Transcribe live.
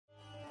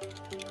Hey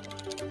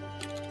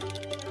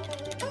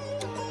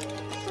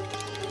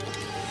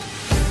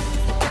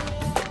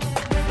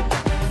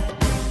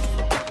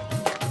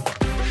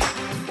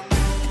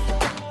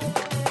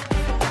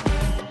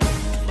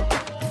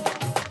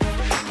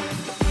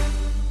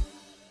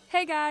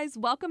guys,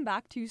 welcome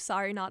back to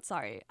Sorry Not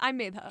Sorry. I'm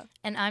Medha.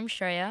 And I'm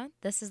Shreya.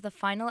 This is the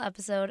final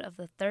episode of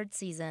the third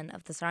season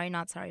of the Sorry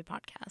Not Sorry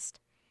podcast.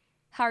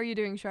 How are you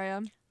doing,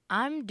 Shreya?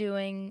 I'm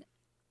doing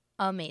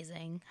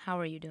amazing. How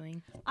are you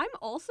doing? I'm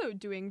also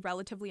doing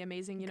relatively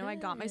amazing. You know, I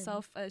got Good.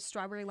 myself a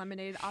strawberry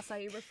lemonade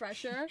acai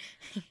refresher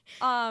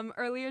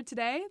earlier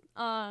today.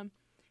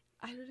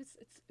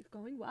 It's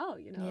going well,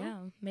 you know? Yeah.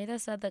 Maida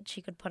said that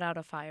she could put out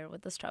a fire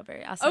with the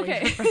strawberry acai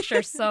Okay.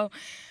 refresher. So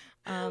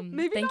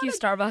Maybe thank not you,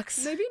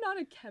 Starbucks. Maybe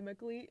not a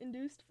chemically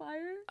induced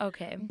fire.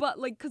 Okay.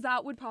 But, because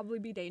that would probably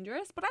be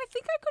dangerous. But I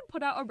think I could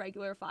put out a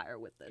regular fire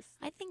with this.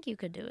 I think you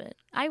could do it.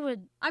 I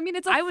mean,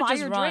 it's I a would fire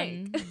just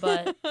drink. run,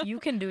 but you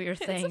can do your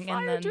It's a thing fire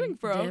and then drink,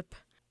 bro. dip.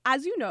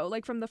 As you know,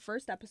 from the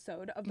first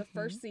episode of the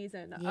first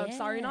season of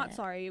Sorry Not Yeah.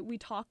 Sorry, we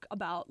talk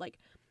about,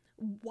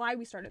 why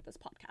we started this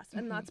podcast.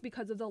 And that's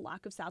because of the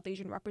lack of South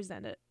Asian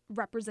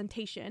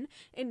representation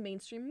in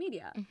mainstream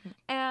media.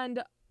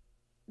 And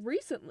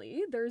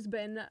recently, there's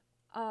been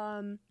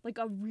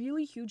a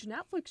really huge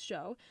Netflix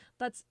show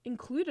that's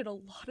included a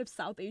lot of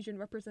South Asian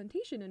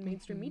representation in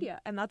mainstream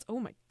media, and that's, oh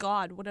my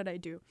god, what did I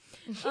do?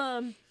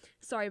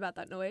 Sorry about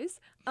that noise.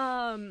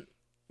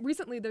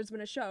 Recently there's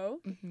been a show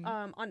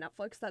on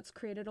Netflix that's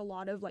created a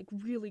lot of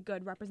really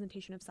good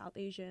representation of South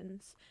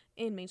Asians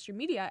in mainstream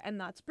media, and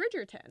that's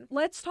Bridgerton.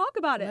 Let's talk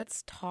about it.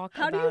 Let's talk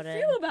How about it. do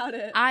you feel about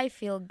it? I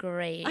feel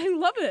great. I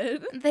love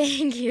it.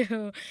 Thank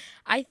you.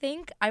 I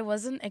think I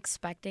wasn't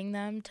expecting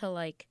them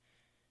to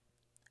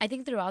I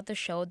think throughout the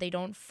show, they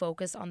don't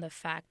focus on the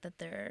fact that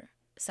they're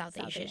South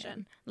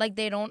Asian.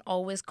 They don't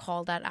always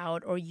call that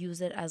out or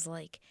use it as,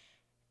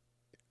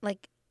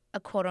 a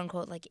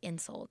quote-unquote,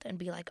 insult and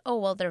be like, oh,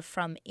 well, they're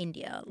from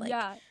India.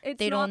 Yeah, it's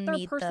they not don't their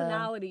need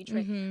personality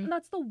trait. And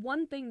that's the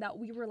one thing that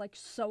we were,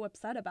 so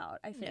upset about,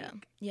 I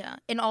think. Yeah.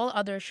 In all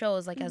other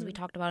shows, as we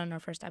talked about in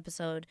our first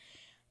episode,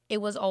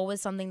 it was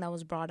always something that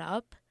was brought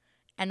up,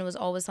 and it was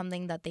always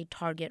something that they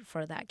target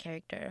for that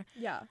character.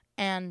 Yeah.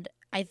 And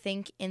I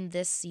think in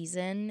this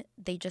season,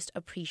 they just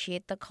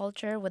appreciate the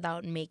culture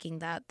without making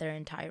that their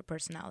entire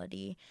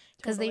personality.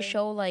 Because they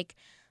show,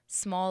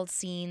 small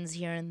scenes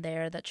here and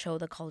there that show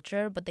the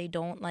culture, but they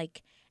don't,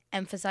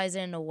 emphasize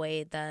it in a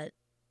way that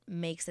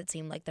makes it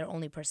seem like their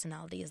only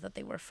personality is that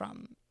they were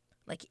from,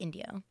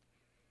 India.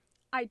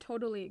 I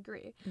totally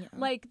agree.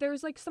 Yeah.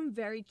 There's, some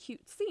very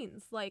cute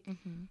scenes. Well,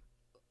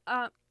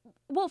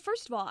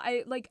 first of all,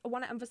 I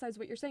want to emphasize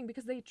what you're saying,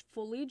 because they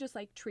fully just,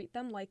 treat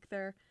them like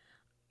they're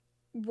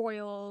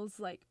royals,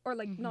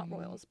 not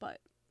royals, but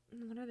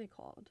what are they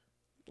called?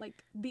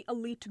 The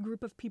elite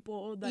group of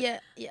people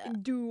that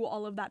do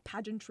all of that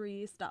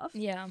pageantry stuff.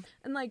 Yeah.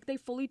 And they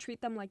fully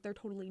treat them like they're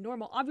totally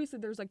normal. Obviously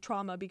there's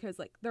trauma because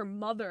their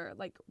mother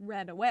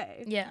ran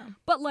away. Yeah.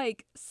 But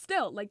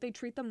still they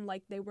treat them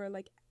like they were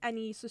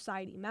any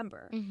society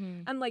member.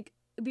 And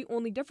the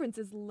only difference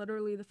is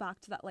literally the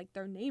fact that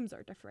their names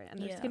are different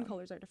and their skin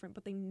colors are different,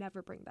 but they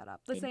never bring that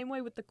up. The same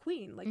way with the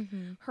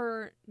queen,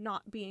 her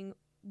not being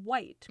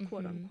white,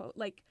 quote unquote,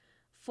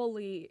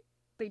 fully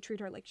they treat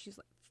her like she's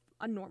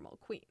a normal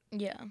queen.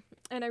 Yeah.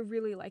 And I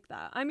really like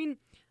that. I mean,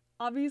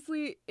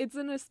 obviously it's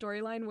in a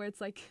storyline where it's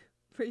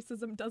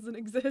racism doesn't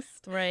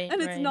exist. Right.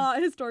 And it's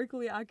not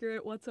historically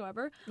accurate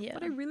whatsoever. Yeah.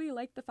 But I really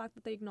like the fact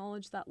that they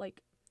acknowledge that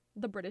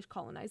the British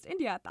colonized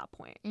India at that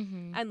point.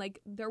 And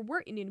there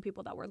were Indian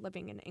people that were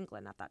living in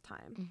England at that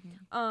time.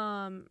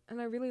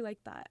 And I really like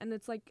that. And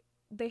it's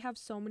they have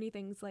so many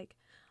things.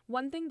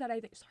 One thing that I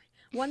think,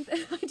 I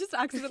just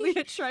accidentally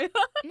hit Shreya.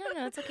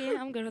 No, it's okay.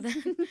 I'm good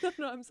with it.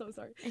 No, I'm so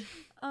sorry.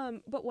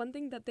 But one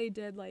thing that they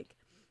did,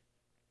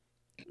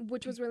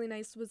 which was really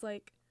nice, was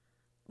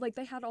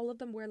they had all of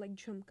them wear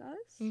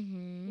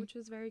jhumkas, which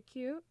was very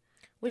cute.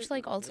 Which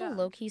also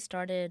low-key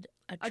started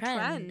a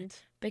trend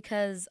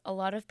because a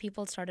lot of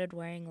people started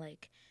wearing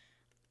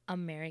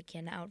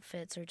American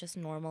outfits or just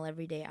normal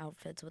everyday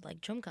outfits with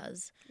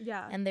jhumkas.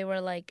 Yeah. And they were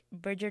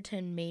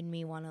Bridgerton made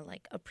me want to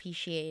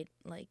appreciate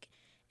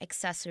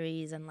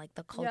accessories and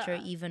the culture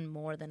even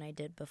more than I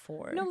did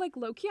before. No,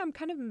 low-key, I'm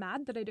kind of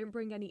mad that I didn't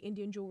bring any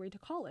Indian jewelry to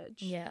college.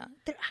 Yeah.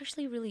 They're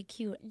actually really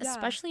cute.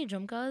 Especially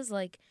jhumkas.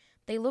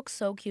 They look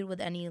so cute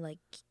with any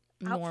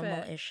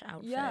normal-ish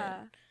outfit.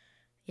 Yeah.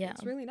 Yeah.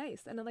 It's really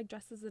nice. And it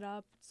dresses it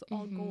up. It's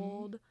all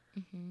gold.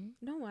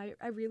 No,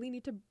 I really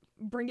need to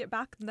bring it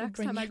back the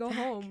next time I go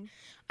home.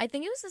 I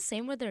think it was the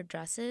same with their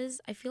dresses.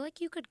 I feel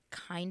you could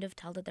kind of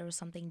tell that there was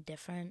something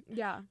different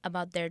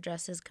about their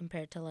dresses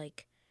compared to the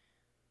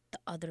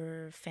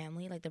other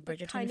family, the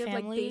Bridgerton kind of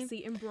family.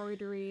 Desi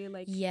embroidery,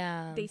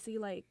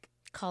 Desi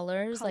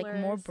colors,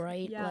 more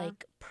bright,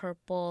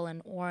 purple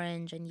and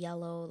orange and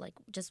yellow,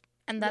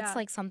 and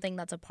that's something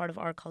that's a part of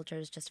our culture,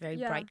 is just very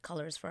bright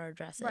colors for our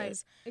dresses.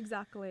 Right,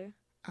 exactly.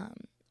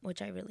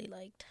 Which I really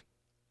liked.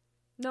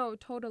 No,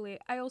 totally.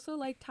 I also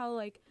liked how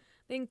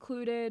they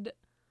included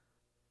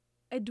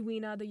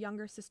Edwina, the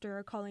younger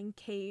sister, calling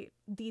Kate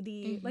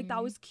Didi. Like,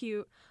 that was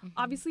cute.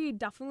 Obviously,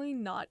 definitely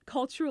not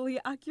culturally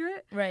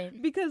accurate.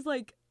 Right. Because,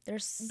 like,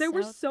 they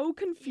were so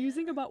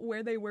confusing about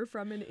where they were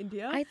from in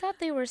India. I thought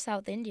they were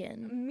South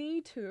Indian.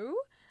 Me too.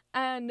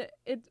 And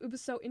it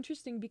was so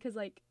interesting because,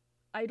 like,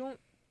 I don't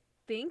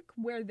think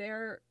where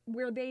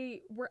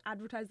they were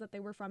advertised that they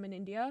were from in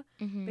India,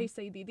 they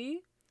say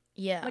Didi.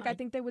 Yeah. Like, I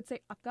think they would say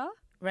Akka.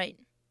 Right.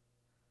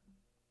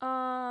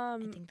 I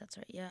think that's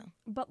right, yeah.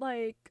 But,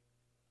 like,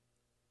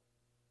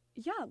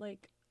 yeah,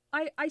 like,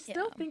 I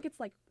still think it's,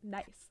 like,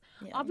 nice.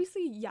 Yeah.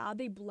 Obviously, yeah,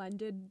 they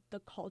blended the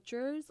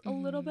cultures a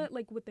little bit,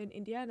 like, within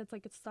India, and it's,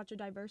 like, it's such a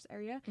diverse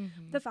area.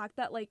 The fact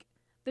that, like,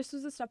 this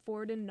was a step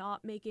forward in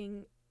not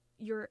making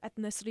your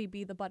ethnicity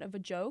be the butt of a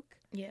joke.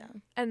 Yeah.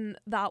 And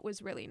that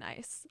was really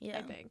nice,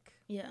 I think.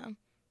 Yeah.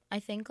 I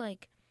think,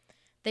 like,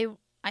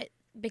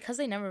 because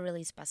they never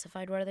really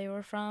specified where they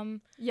were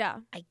from.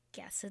 Yeah. I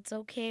guess it's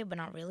okay, but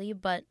not really.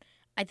 But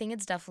I think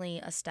it's definitely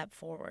a step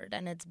forward,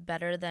 and it's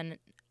better than,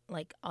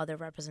 like, other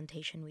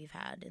representation we've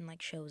had in,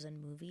 like, shows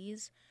and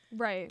movies.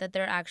 Right. That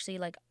they're actually,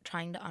 like,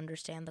 trying to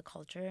understand the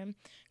culture.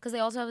 Because they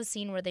also have a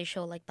scene where they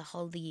show, like, the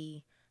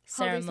haldi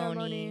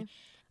ceremony.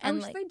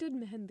 And, I wish they did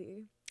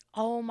mehendi.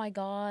 Oh my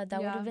god,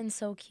 that would have been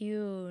so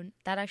cute.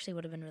 That actually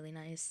would have been really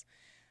nice.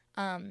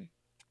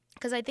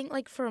 Because I think,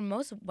 like, for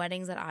most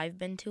weddings that I've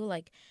been to,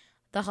 like,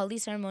 the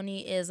haldi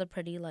ceremony is a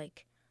pretty,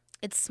 like,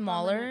 it's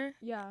smaller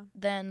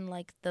than,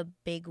 like, the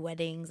big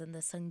weddings and the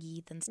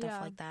sangeet and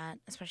stuff like that,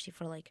 especially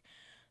for, like,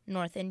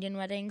 North Indian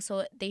weddings.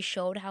 So they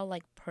showed how,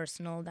 like,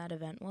 personal that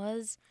event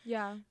was.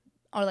 Yeah.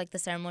 Or, like, the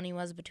ceremony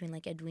was between,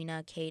 like,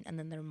 Edwina, Kate, and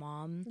then their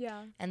mom.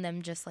 Yeah. And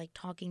them just, like,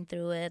 talking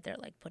through it. They're,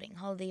 like, putting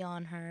haldi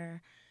on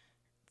her.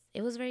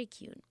 It was very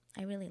cute.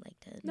 I really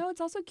liked it. No, it's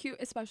also cute,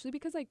 especially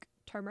because, like,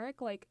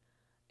 turmeric, like,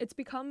 it's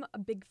become a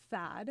big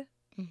fad,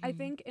 I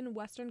think, in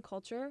Western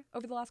culture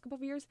over the last couple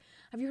of years.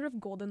 Have you heard of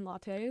golden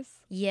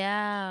lattes?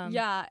 Yeah.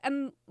 Yeah,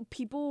 and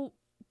people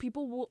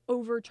will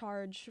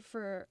overcharge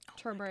for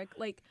turmeric.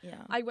 Like,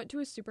 I went to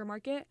a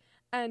supermarket,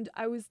 and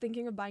I was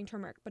thinking of buying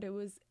turmeric, but it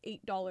was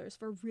 $8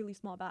 for a really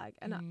small bag.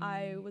 And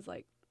I was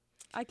like,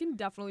 I can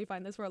definitely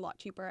find this for a lot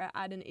cheaper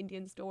at an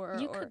Indian store.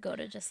 You could go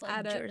to just,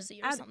 like,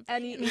 Jersey or something.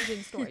 Any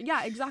Indian store.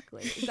 Yeah,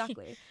 exactly.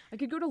 I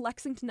could go to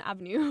Lexington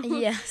Avenue.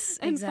 Yes,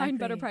 and find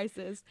better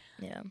prices.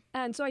 Yeah.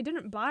 And so I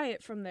didn't buy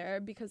it from there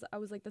because I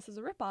was like, this is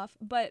a ripoff.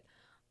 But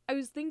I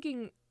was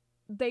thinking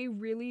they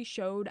really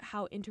showed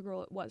how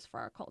integral it was for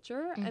our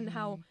culture and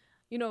how,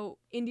 you know,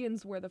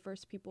 Indians were the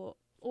first people,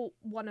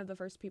 one of the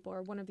first people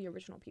or one of the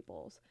original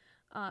peoples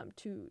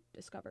to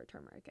discover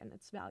turmeric and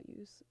its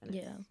values and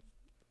its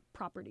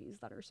properties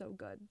that are so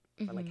good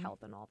for, like,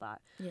 health and all that.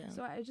 Yeah.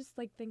 So I just,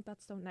 like, think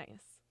that's so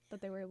nice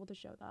that they were able to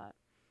show that.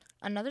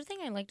 Another thing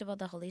I liked about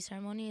the haldi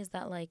ceremony is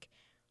that, like,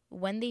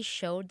 when they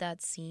showed that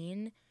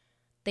scene,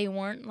 they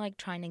weren't, like,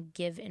 trying to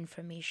give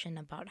information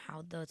about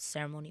how the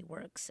ceremony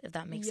works, if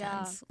that makes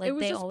sense. Like, it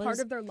was just part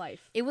of their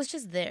life. It was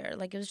just there.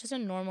 Like, it was just a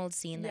normal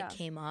scene that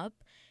came up.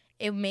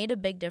 It made a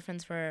big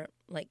difference for,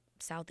 like,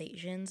 South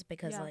Asians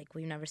because, like,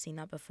 we've never seen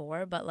that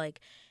before. But, like,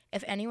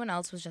 if anyone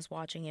else was just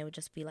watching, it would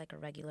just be, like, a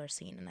regular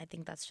scene. And I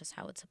think that's just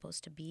how it's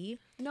supposed to be.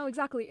 No,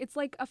 exactly. It's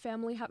like a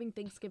family having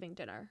Thanksgiving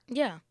dinner.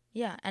 Yeah,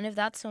 yeah. And if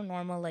that's so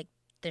normal, like,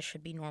 this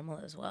should be normal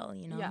as well,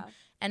 you know? Yeah.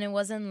 And it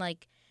wasn't,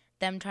 like,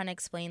 them trying to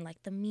explain,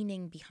 like, the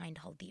meaning behind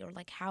haldi or,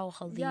 like, how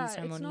haldi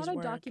ceremonies work. It's not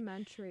a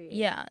documentary.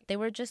 Yeah, they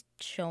were just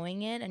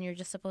showing it, and you're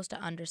just supposed to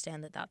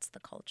understand that that's the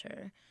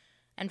culture.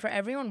 And for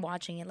everyone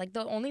watching it, like,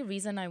 the only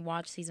reason I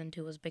watched season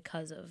 2 was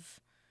because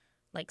of,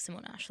 like,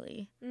 Simone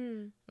Ashley.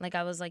 Like,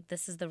 I was like,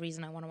 this is the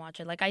reason I want to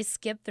watch it. Like, I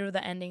skipped through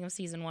the ending of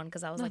season 1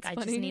 because I was That's like,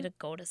 funny. I just need to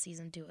go to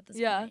season 2 at this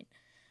point.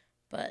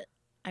 But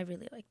I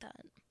really like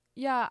that.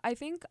 Yeah, I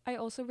think I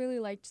also really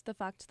liked the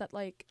fact that,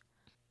 like,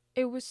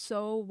 it was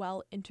so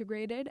well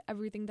integrated,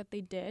 everything that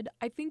they did.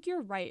 I think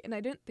you're right, and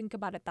I didn't think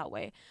about it that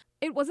way.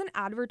 It wasn't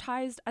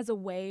advertised as a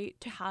way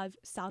to have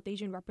South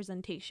Asian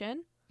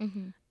representation.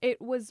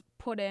 It was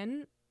put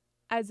in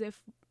as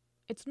if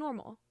it's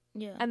normal.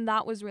 Yeah. And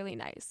that was really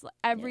nice.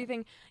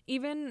 Everything,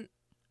 even,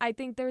 I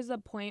think there's a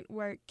point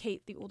where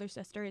Kate, the older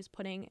sister, is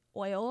putting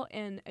oil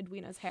in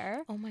Edwina's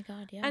hair. Oh my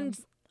God, yeah. And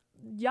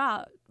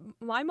yeah,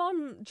 my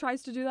mom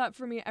tries to do that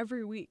for me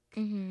every week.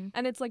 And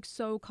it's, like,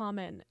 so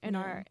common in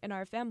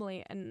our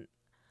family and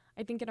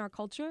I think in our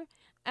culture,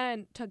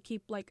 and to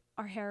keep, like,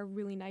 our hair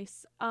really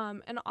nice.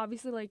 And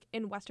obviously, like,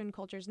 in Western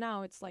cultures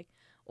now, it's like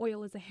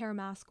oil is a hair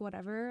mask,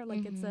 whatever.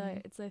 Like,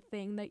 it's a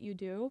thing that you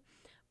do.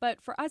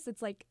 But for us,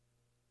 it's, like,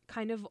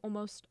 kind of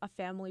almost a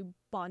family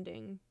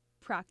bonding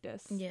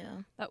practice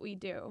that we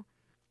do.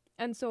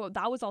 And so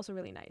that was also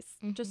really nice.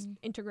 Just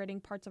integrating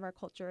parts of our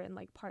culture and,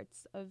 like,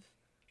 parts of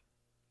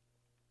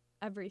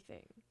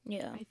everything.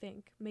 Yeah. I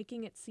think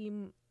making it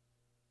seem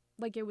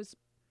like it was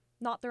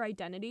not their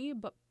identity,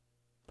 but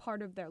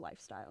part of their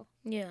lifestyle.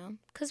 Yeah.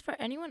 Because for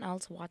anyone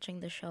else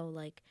watching the show,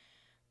 like,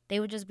 they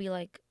would just be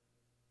like,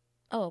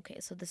 oh, okay,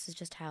 so this is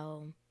just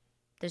how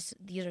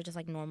these are just,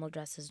 like, normal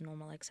dresses,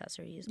 normal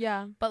accessories.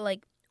 Yeah. But,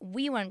 like,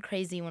 we went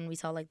crazy when we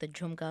saw like the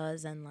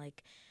jhumkas and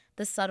like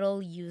the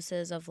subtle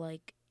uses of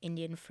like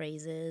Indian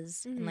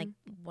phrases in like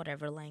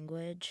whatever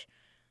language.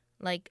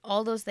 Like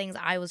all those things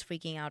I was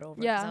freaking out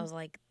over because I was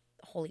like,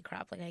 holy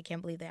crap, like I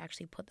can't believe they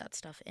actually put that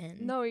stuff in.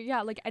 No,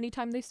 yeah, like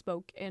anytime they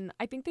spoke in,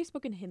 I think they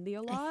spoke in Hindi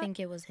a lot. I think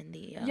it was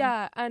Hindi, yeah.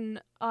 Yeah,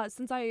 and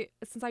since I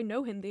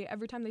know Hindi,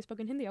 every time they spoke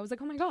in Hindi, I was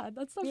like, oh my god,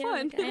 that's so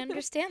fun. Like, I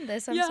understand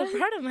this. I'm so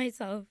proud of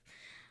myself.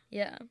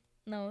 Yeah.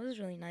 No, it was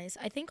really nice.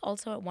 I think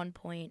also at one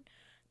point,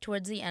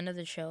 towards the end of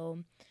the show,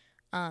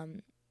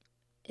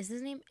 is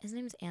his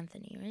name's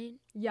Anthony, right?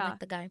 Yeah. Like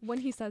the guy. When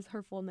he says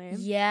her full name.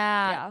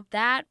 Yeah.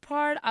 That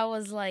part, I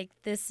was like,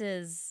 this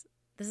is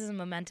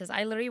momentous.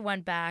 I literally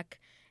went back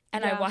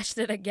and I watched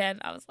it again.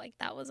 I was like,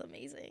 that was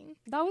amazing.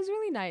 That was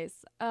really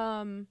nice.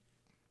 Although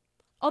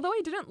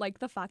I didn't like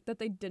the fact that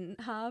they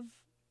didn't have,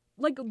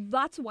 like,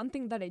 that's one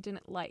thing that I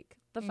didn't like.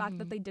 The fact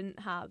that they didn't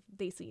have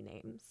Desi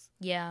names.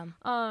 Yeah.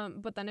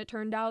 But then it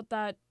turned out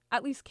that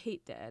at least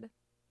Kate did.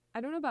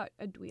 I don't know about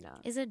Edwina.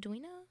 Is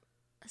Edwina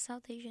a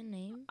South Asian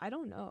name? I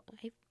don't know.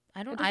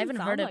 I haven't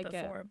heard it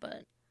before,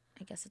 but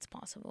I guess it's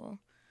possible.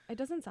 It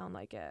doesn't sound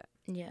like it.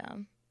 Yeah.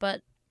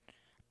 But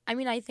I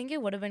mean, I think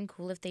it would have been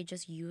cool if they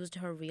just used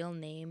her real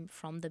name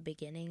from the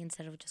beginning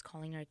instead of just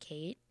calling her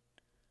Kate.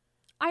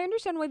 I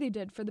understand why they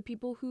did for the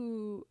people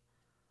who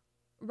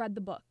read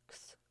the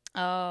books.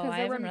 Oh, I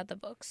haven't read the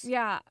books.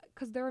 Yeah,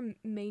 because they were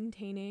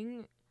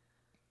maintaining...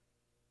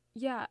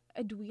 Yeah,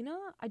 Edwina,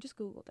 I just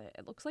Googled it.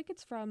 It looks like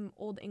it's from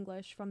Old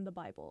English from the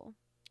Bible.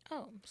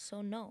 Oh,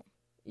 so no.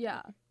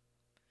 Yeah.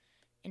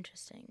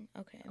 Interesting.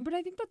 Okay. But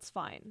I think that's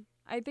fine.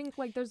 I think,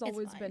 like, there's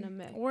always been a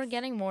mix. We're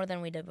getting more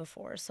than we did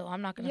before, so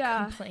I'm not going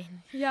to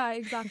complain. Yeah,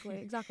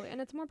 exactly.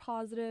 And it's more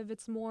positive.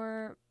 It's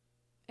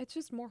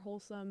just more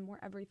wholesome, more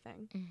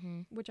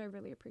everything, which I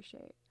really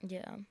appreciate.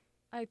 Yeah.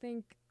 I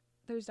think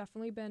there's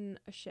definitely been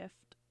a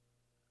shift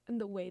in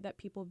the way that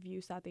people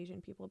view South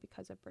Asian people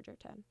because of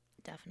Bridgerton.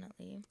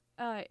 Definitely.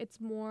 It's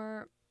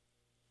more...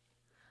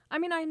 I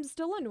mean, I'm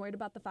still annoyed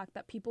about the fact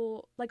that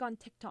people, like, on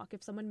TikTok,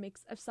 if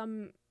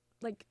some,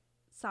 like,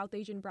 South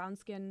Asian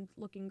brown-skinned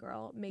looking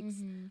girl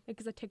makes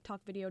a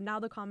TikTok video, now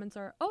the comments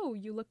are, oh,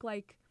 you look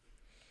like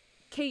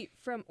Kate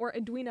or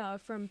Edwina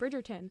from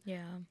Bridgerton.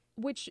 Yeah.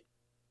 Which,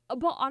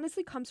 but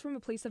honestly comes from a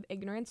place of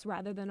ignorance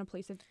rather than a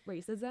place of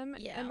racism,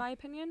 in my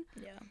opinion.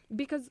 Yeah.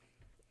 Because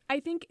I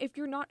think if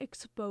you're not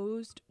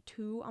exposed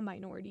to a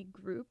minority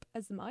group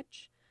as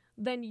much,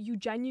 then you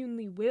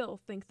genuinely will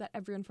think that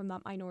everyone from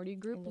that minority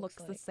group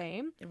looks the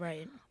same.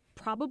 Right.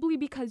 Probably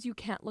because you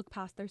can't look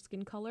past their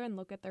skin color and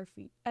look at their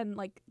feet and,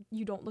 like,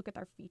 you don't look at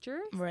their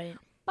features. Right.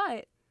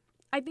 But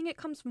I think it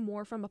comes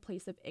more from a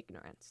place of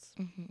ignorance.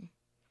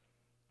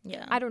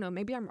 Yeah. I don't know.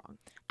 Maybe I'm wrong.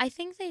 I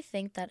think they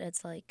think that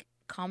it's, like,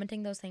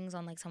 commenting those things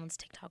on, like, someone's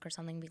TikTok or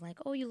something, being like,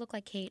 oh, you look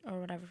like Kate or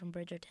whatever from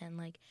Bridgerton.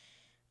 Like,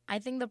 I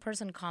think the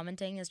person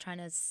commenting is trying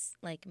to,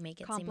 like,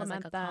 make it seem as,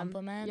 like, a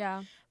compliment.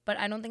 Yeah. But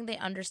I don't think they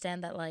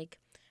understand that, like,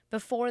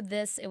 before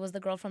this, it was the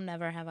girl from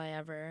Never Have I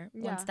Ever.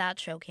 Yeah. Once that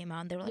show came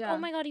out, they were like, oh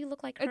my God, you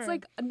look like her. It's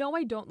like, no,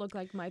 I don't look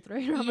like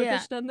Maitreyi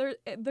Ramakrishnan.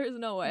 There's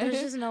no way.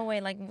 There's just no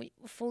way. Like, we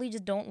fully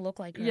just don't look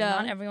like her. Yeah.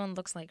 Not everyone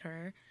looks like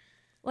her.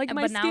 Like,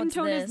 my skin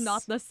tone is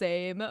not the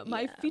same.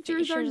 My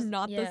features are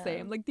not the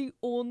same. Like, the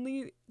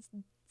only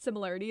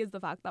similarity is the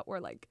fact that we're,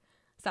 like,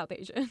 South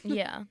Asian.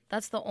 Yeah,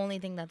 that's the only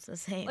thing that's the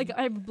same. Like,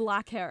 I have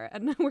black hair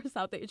and we're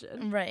South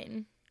Asian.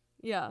 Right.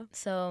 Yeah.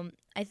 So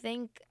I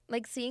think,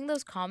 like, seeing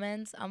those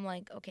comments, I'm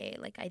like, okay,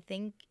 like, I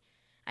think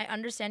I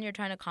understand you're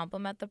trying to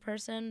compliment the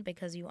person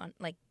because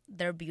like,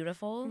 they're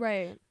beautiful.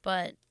 Right.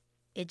 But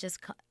it just,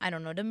 I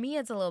don't know. To me,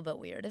 it's a little bit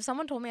weird. If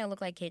someone told me I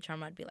look like Kate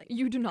Sharma, I'd be like,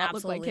 you do not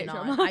look like Kate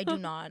Sharma. I do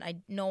not.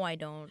 I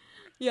don't.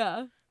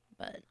 Yeah.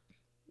 But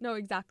no,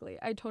 exactly.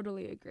 I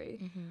totally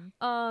agree.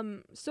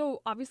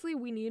 So obviously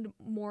we need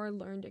more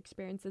learned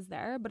experiences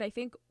there, but I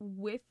think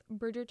with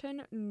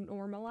Bridgerton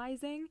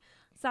normalizing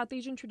South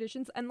Asian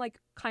traditions and, like,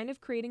 kind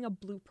of creating a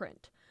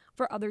blueprint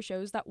for other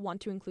shows that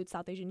want to include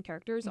South Asian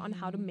characters on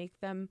how to make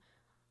them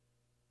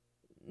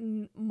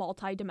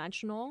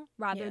multi-dimensional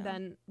rather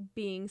than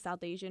being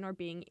South Asian or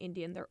being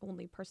Indian, their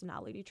only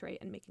personality trait,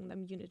 and making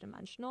them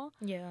unidimensional.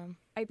 Yeah.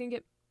 I think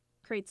it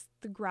creates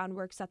the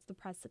groundwork, sets the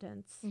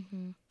precedence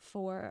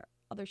for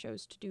other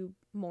shows to do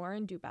more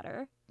and do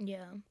better.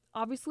 Yeah.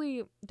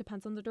 Obviously,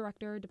 depends on the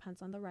director,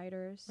 depends on the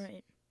writers.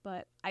 Right.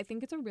 But I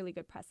think it's a really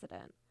good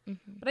precedent.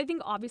 But I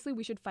think obviously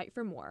we should fight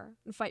for more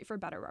and fight for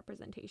better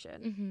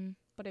representation.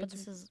 But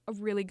this is a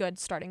really good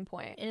starting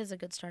point. It is a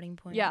good starting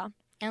point. Yeah.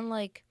 And,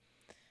 like,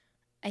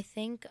 I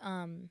think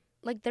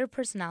like, their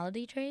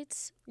personality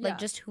traits, like,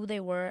 just who they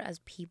were as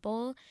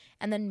people,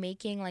 and then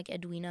making, like,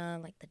 Edwina,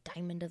 like, the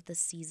diamond of the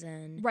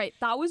season. Right.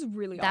 That was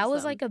really awesome. That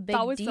was, like, a big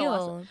deal. So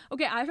awesome.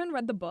 Okay, I haven't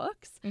read the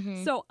books,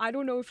 so I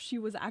don't know if she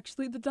was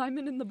actually the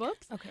diamond in the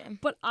books. Okay.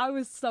 But I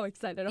was so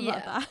excited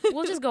about that.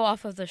 We'll just go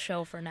off of the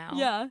show for now.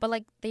 Yeah. But,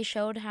 like, they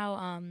showed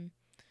how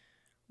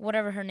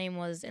whatever her name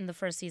was in the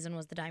first season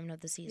was the diamond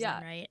of the season,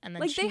 right? And then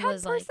like, she they had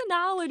was, like,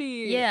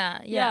 personality.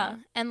 Yeah.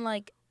 And,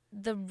 like,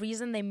 the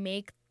reason they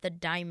make the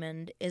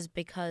diamond is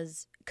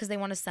because they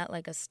want to set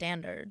like a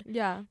standard.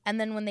 Yeah. And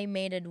then when they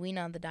made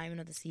Edwina the diamond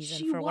of the season,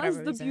 for She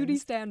whatever was the reason, beauty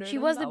standard. she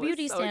was the that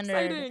beauty so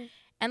standard. Exciting.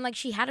 And like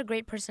she had a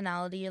great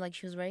personality, like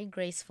she was very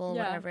graceful,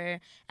 whatever.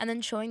 And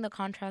then showing the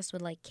contrast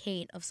with like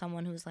Kate of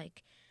someone who's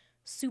like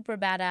super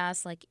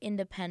badass, like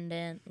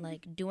independent,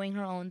 like doing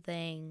her own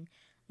thing.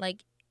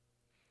 Like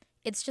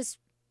it's just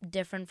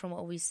different from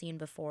what we've seen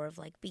before of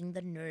like being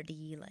the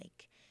nerdy,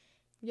 like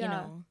you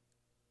know,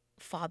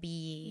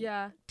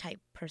 fobby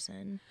type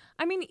person.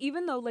 I mean,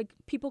 even though like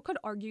people could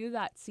argue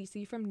that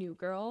Cece from New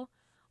Girl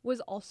was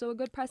also a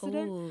good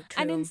precedent. Ooh,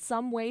 and in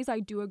some ways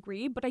I do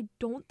agree, but I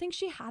don't think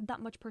she had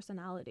that much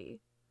personality.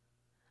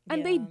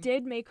 And they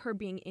did make her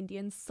being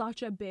Indian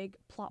such a big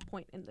plot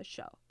point in the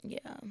show.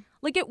 Yeah.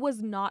 Like it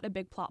was not a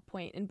big plot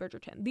point in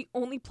Bridgerton. The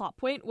only plot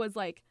point was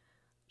like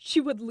she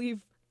would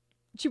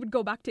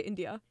go back to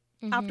India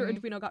after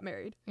Edwina got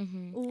married.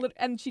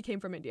 And she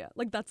came from India.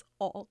 Like that's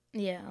all.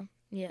 Yeah.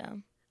 Yeah.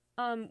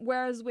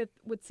 Whereas with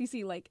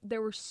Cece, like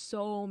there were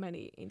so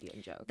many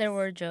Indian jokes. There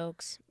were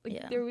jokes.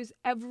 Like there was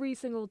every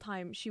single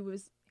time she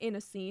was in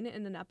a scene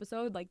in an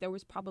episode, like there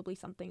was probably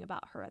something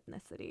about her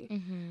ethnicity.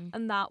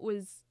 And that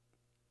was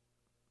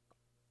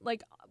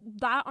like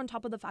that on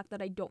top of the fact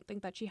that I don't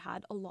think that she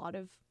had a lot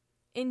of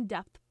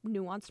in-depth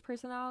nuanced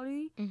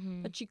personality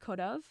that she could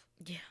have.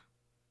 Yeah.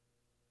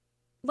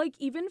 Like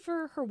even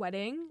for her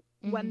wedding,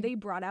 when they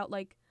brought out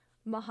like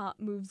Mahat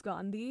Moves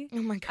Gandhi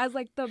as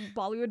like the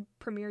Bollywood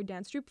premier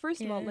dance troupe.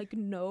 First of all, like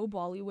no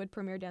Bollywood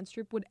premier dance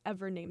troupe would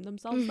ever name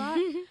themselves that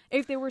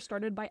if they were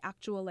started by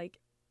actual like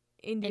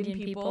Indian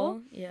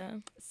people. Yeah.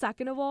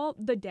 Second of all,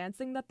 the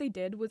dancing that they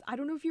did was, I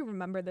don't know if you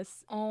remember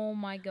this. Oh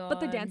my god. But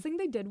the dancing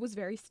they did was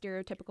very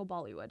stereotypical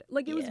Bollywood.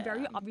 Like it was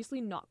very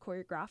obviously not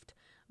choreographed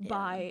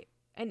by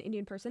an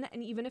Indian person,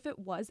 and even if it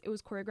was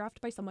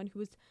choreographed by someone who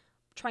was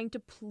trying to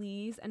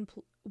please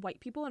white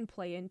people and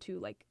play into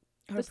like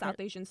the South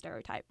Asian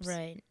stereotypes.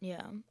 Right,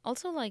 yeah.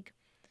 Also, like,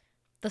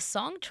 the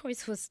song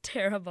choice was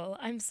terrible.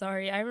 I'm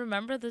sorry. I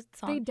remember the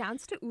song. They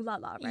danced to Ooh La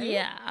La, right?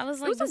 Yeah. I was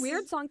like, it was a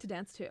weird song to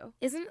dance to.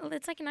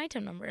 It's like an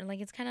item number.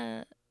 Like, it's kind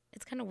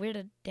of weird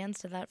to dance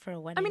to that for a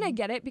wedding. I mean, I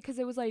get it because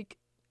it was, like,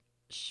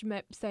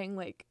 Schmidt saying,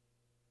 like,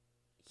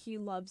 he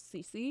loves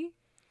Cece.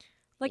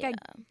 Like, I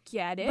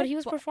get it. But he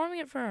was performing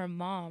it for her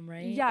mom,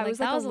 right? Yeah, like, it was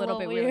like a little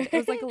bit weird. It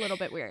was like a little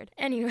bit weird.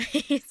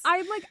 Anyways.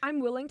 I'm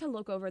willing to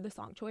look over the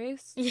song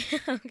choice. Yeah,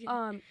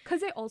 okay.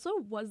 Because it also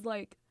was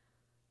like,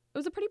 it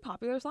was a pretty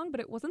popular song, but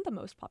it wasn't the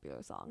most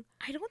popular song.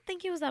 I don't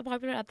think it was that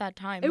popular at that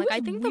time. It like, was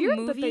I think weird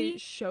the movie that they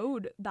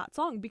showed that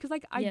song because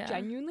like I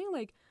genuinely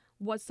like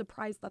was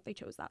surprised that they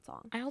chose that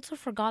song. I also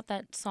forgot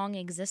that song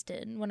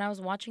existed when I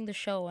was watching the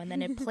show, and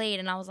then it played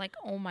and I was like,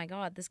 oh my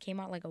god, this came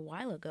out like a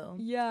while ago.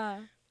 Yeah.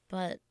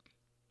 But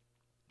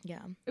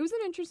yeah. It was an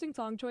interesting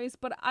song choice,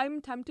 but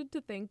I'm tempted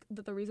to think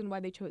that the reason why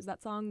they chose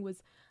that song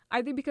was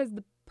either because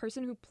the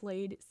person who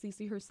played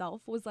Cece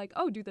herself was like,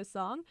 oh, do this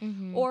song,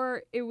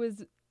 or it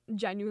was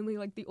genuinely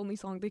like the only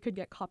song they could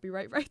get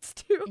copyright rights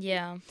to.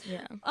 Yeah.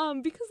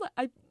 Because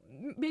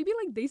maybe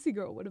like Desi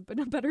Girl would have been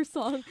a better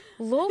song.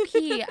 Low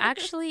key,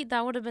 actually,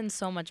 that would have been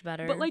so much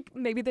better. But like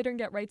maybe they didn't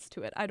get rights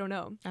to it. I don't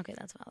know. Okay,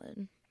 that's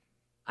valid.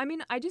 I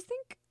mean, I just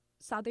think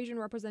South Asian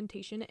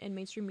representation in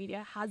mainstream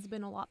media has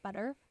been a lot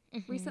better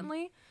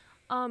recently.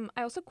 I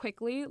also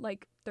quickly,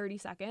 like 30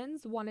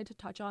 seconds, wanted to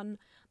touch on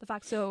the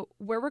fact, so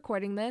we're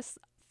recording this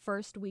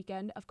first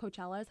weekend of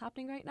Coachella is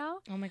happening right now.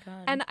 Oh my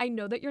god. And I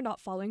know that you're not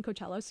following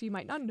Coachella, so you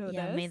might not know this.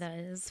 Yeah,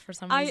 Maytha is for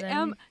some reason. I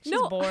am.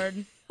 She's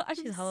bored.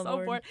 She's hella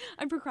so bored.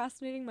 I'm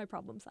procrastinating my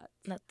problem set.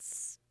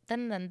 That's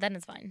then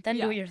it's fine. Then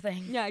do your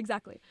thing. Yeah,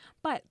 exactly.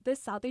 But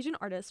this South Asian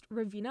artist,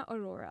 Ravina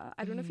Arora,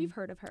 I don't know if you've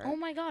heard of her. Oh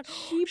my god.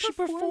 She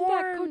performed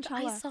at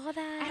Coachella. I saw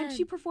that. And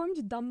she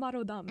performed Dum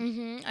Maro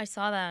Dum. I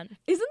saw that.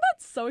 Isn't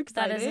that so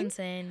exciting? That is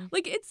insane.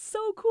 Like, it's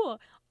so cool.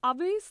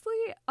 Obviously,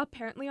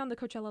 apparently on the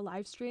Coachella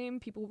live stream,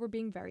 people were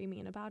being very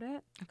mean about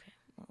it. Okay.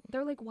 Well.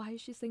 They're like, why is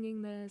she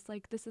singing this?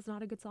 Like, this is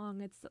not a good song.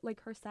 It's like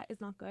her set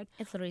is not good.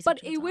 It's literally But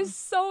such a it song. was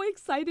so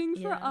exciting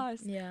for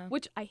us. Yeah.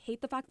 Which I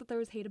hate the fact that there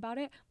was hate about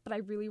it, but I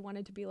really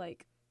wanted to be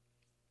like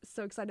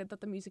so excited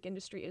that the music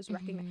industry is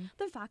recognizing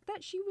the fact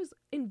that she was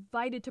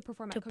invited to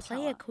perform at Coachella. To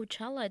play at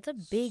Coachella, it's a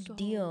big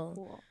deal.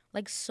 Cool.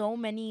 Like so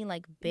many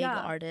like big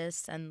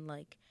artists and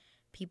like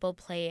people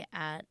play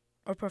at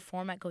or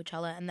perform at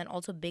Coachella, and then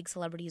also big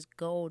celebrities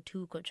go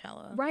to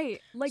Coachella.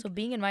 Right. Like, so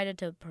being invited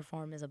to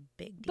perform is a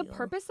big deal. The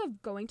purpose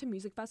of going to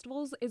music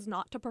festivals is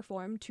not to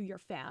perform to your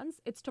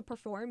fans. It's to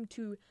perform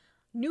to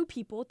new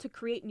people to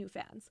create new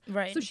fans.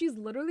 Right. So she's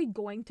literally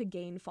going to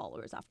gain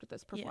followers after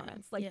this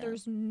performance.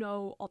 There's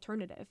no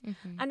alternative.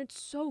 And it's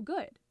so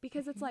good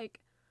because it's like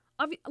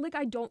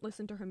I don't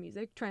listen to her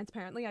music.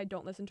 Transparently, I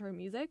don't listen to her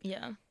music.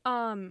 Yeah.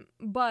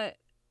 But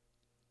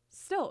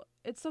still,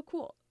 it's so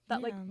cool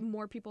that like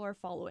more people are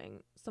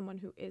following someone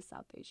who is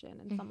South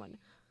Asian and someone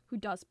who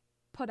does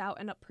put out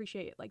and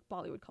appreciate like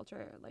Bollywood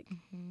culture. Like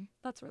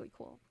that's really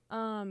cool.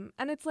 And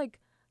it's like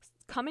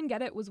Come and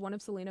Get It was one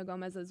of Selena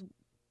Gomez's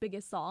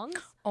biggest songs.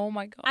 Oh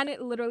my god. And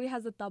it literally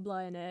has a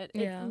tabla in it.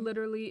 Yeah. It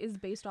literally is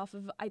based off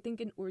of, I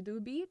think, an Urdu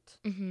beat.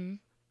 Mm-hmm.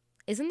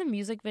 Isn't the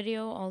music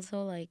video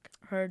also like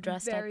her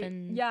dressed up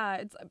in? Yeah,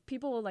 it's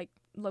people like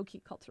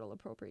low-key cultural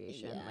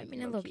appropriation. Yeah, like, I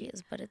mean, it low-key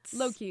is, but it's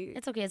low-key.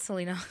 It's okay. It's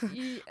Selena. No,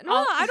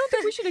 I don't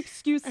think we should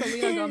excuse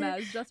Selena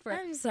Gomez just for.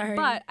 I'm sorry,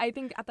 but I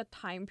think at the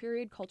time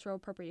period, cultural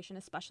appropriation,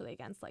 especially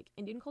against like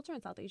Indian culture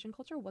and South Asian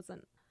culture,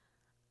 wasn't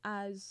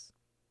as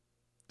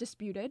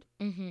disputed.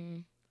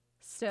 Mm-hmm.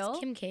 Still,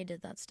 Kim K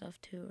did that stuff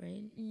too,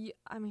 right? Yeah,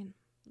 I mean,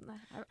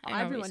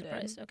 everyone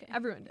did. Okay,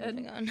 everyone did.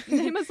 Moving on.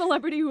 Name a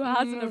celebrity who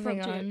has an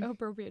Moving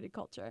appropriated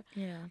culture.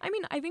 Yeah. I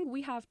mean, I think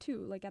we have too.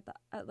 Like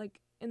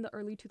like in the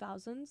early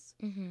 2000s,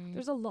 Mm-hmm.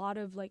 there's a lot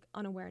of like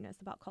unawareness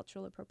about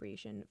cultural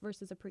appropriation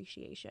versus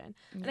appreciation,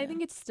 and Yeah. I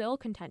think it's still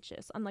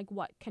contentious on like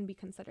what can be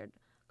considered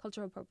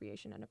cultural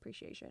appropriation and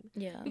appreciation.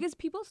 Yeah. Because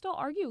people still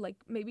argue like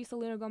maybe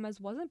Selena Gomez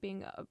wasn't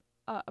being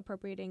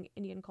appropriating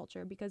Indian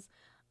culture because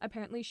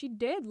apparently she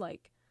did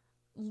like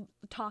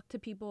talk to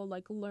people,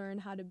 like learn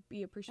how to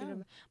be appreciative.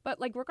 Oh. But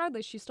like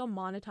regardless, she still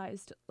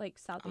monetized like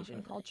South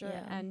Asian culture,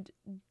 yeah. and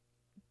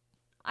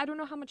I don't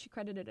know how much she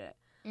credited it.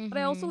 Mm-hmm. But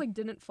I also like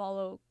didn't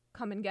follow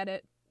Come and Get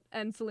It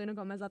and Selena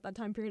Gomez at that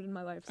time period in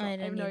my life, so I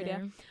have no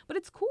idea. But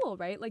it's cool,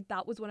 right? Like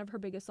that was one of her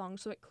biggest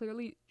songs, so it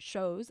clearly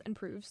shows and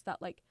proves that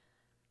like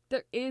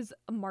there is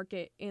a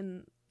market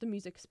in the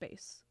music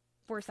space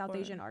for South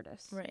Asian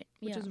artists, right?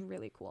 Which is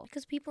really cool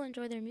because people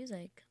enjoy their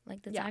music.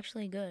 Like that's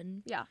actually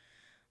good. Yeah.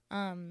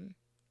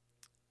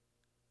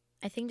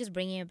 I think just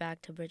bringing it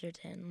back to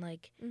Bridgerton,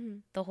 like Mm-hmm.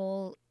 the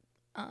whole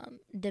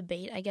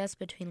debate, I guess,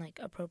 between like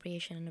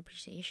appropriation and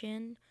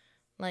appreciation,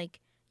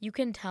 like you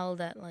can tell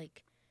that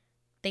like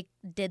they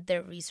did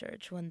their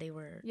research when they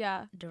were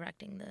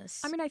directing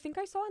this. I mean, I think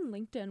I saw on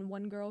LinkedIn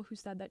one girl who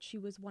said that she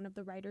was one of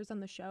the writers on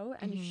the show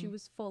and she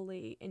was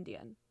fully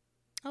Indian.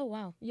 Oh,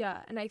 wow.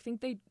 Yeah, and I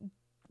think they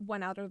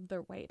went out of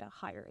their way to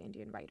hire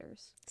Indian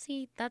writers.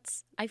 See,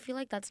 I feel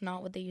like that's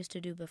not what they used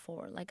to do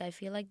before. Like, I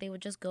feel like they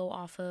would just go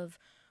off of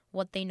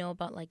what they know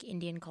about, like,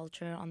 Indian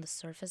culture on the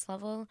surface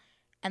level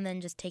and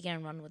then just take it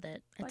and run with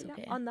it. It's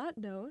okay. On that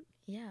note.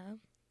 Yeah.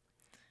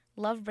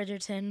 Love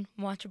Bridgerton.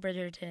 Watch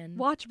Bridgerton.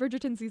 Watch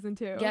Bridgerton season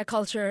 2. Yeah,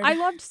 culture. I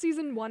loved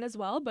season 1 as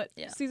well, but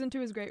yeah. season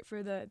 2 is great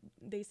for the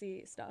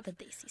Desi stuff. The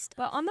Desi stuff.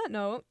 But on that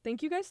note,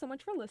 thank you guys so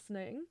much for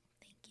listening.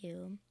 Thank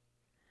you.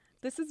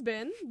 This has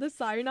been the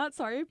Sorry Not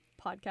Sorry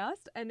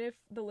podcast. And if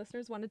the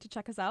listeners wanted to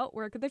check us out,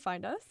 where could they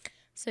find us?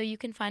 So you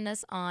can find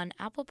us on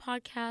Apple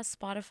Podcasts,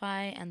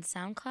 Spotify, and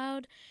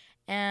SoundCloud.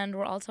 And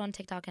we're also on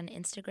TikTok and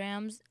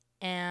Instagrams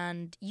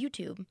and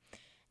YouTube.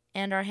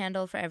 And our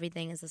handle for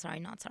everything is the Sorry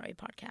Not Sorry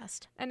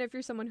podcast. And if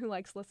you're someone who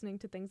likes listening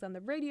to things on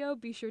the radio,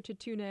 be sure to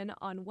tune in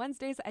on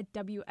Wednesdays at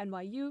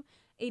WNYU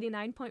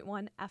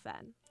 89.1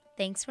 FM.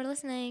 Thanks for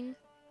listening.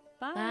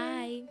 Bye.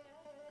 Bye.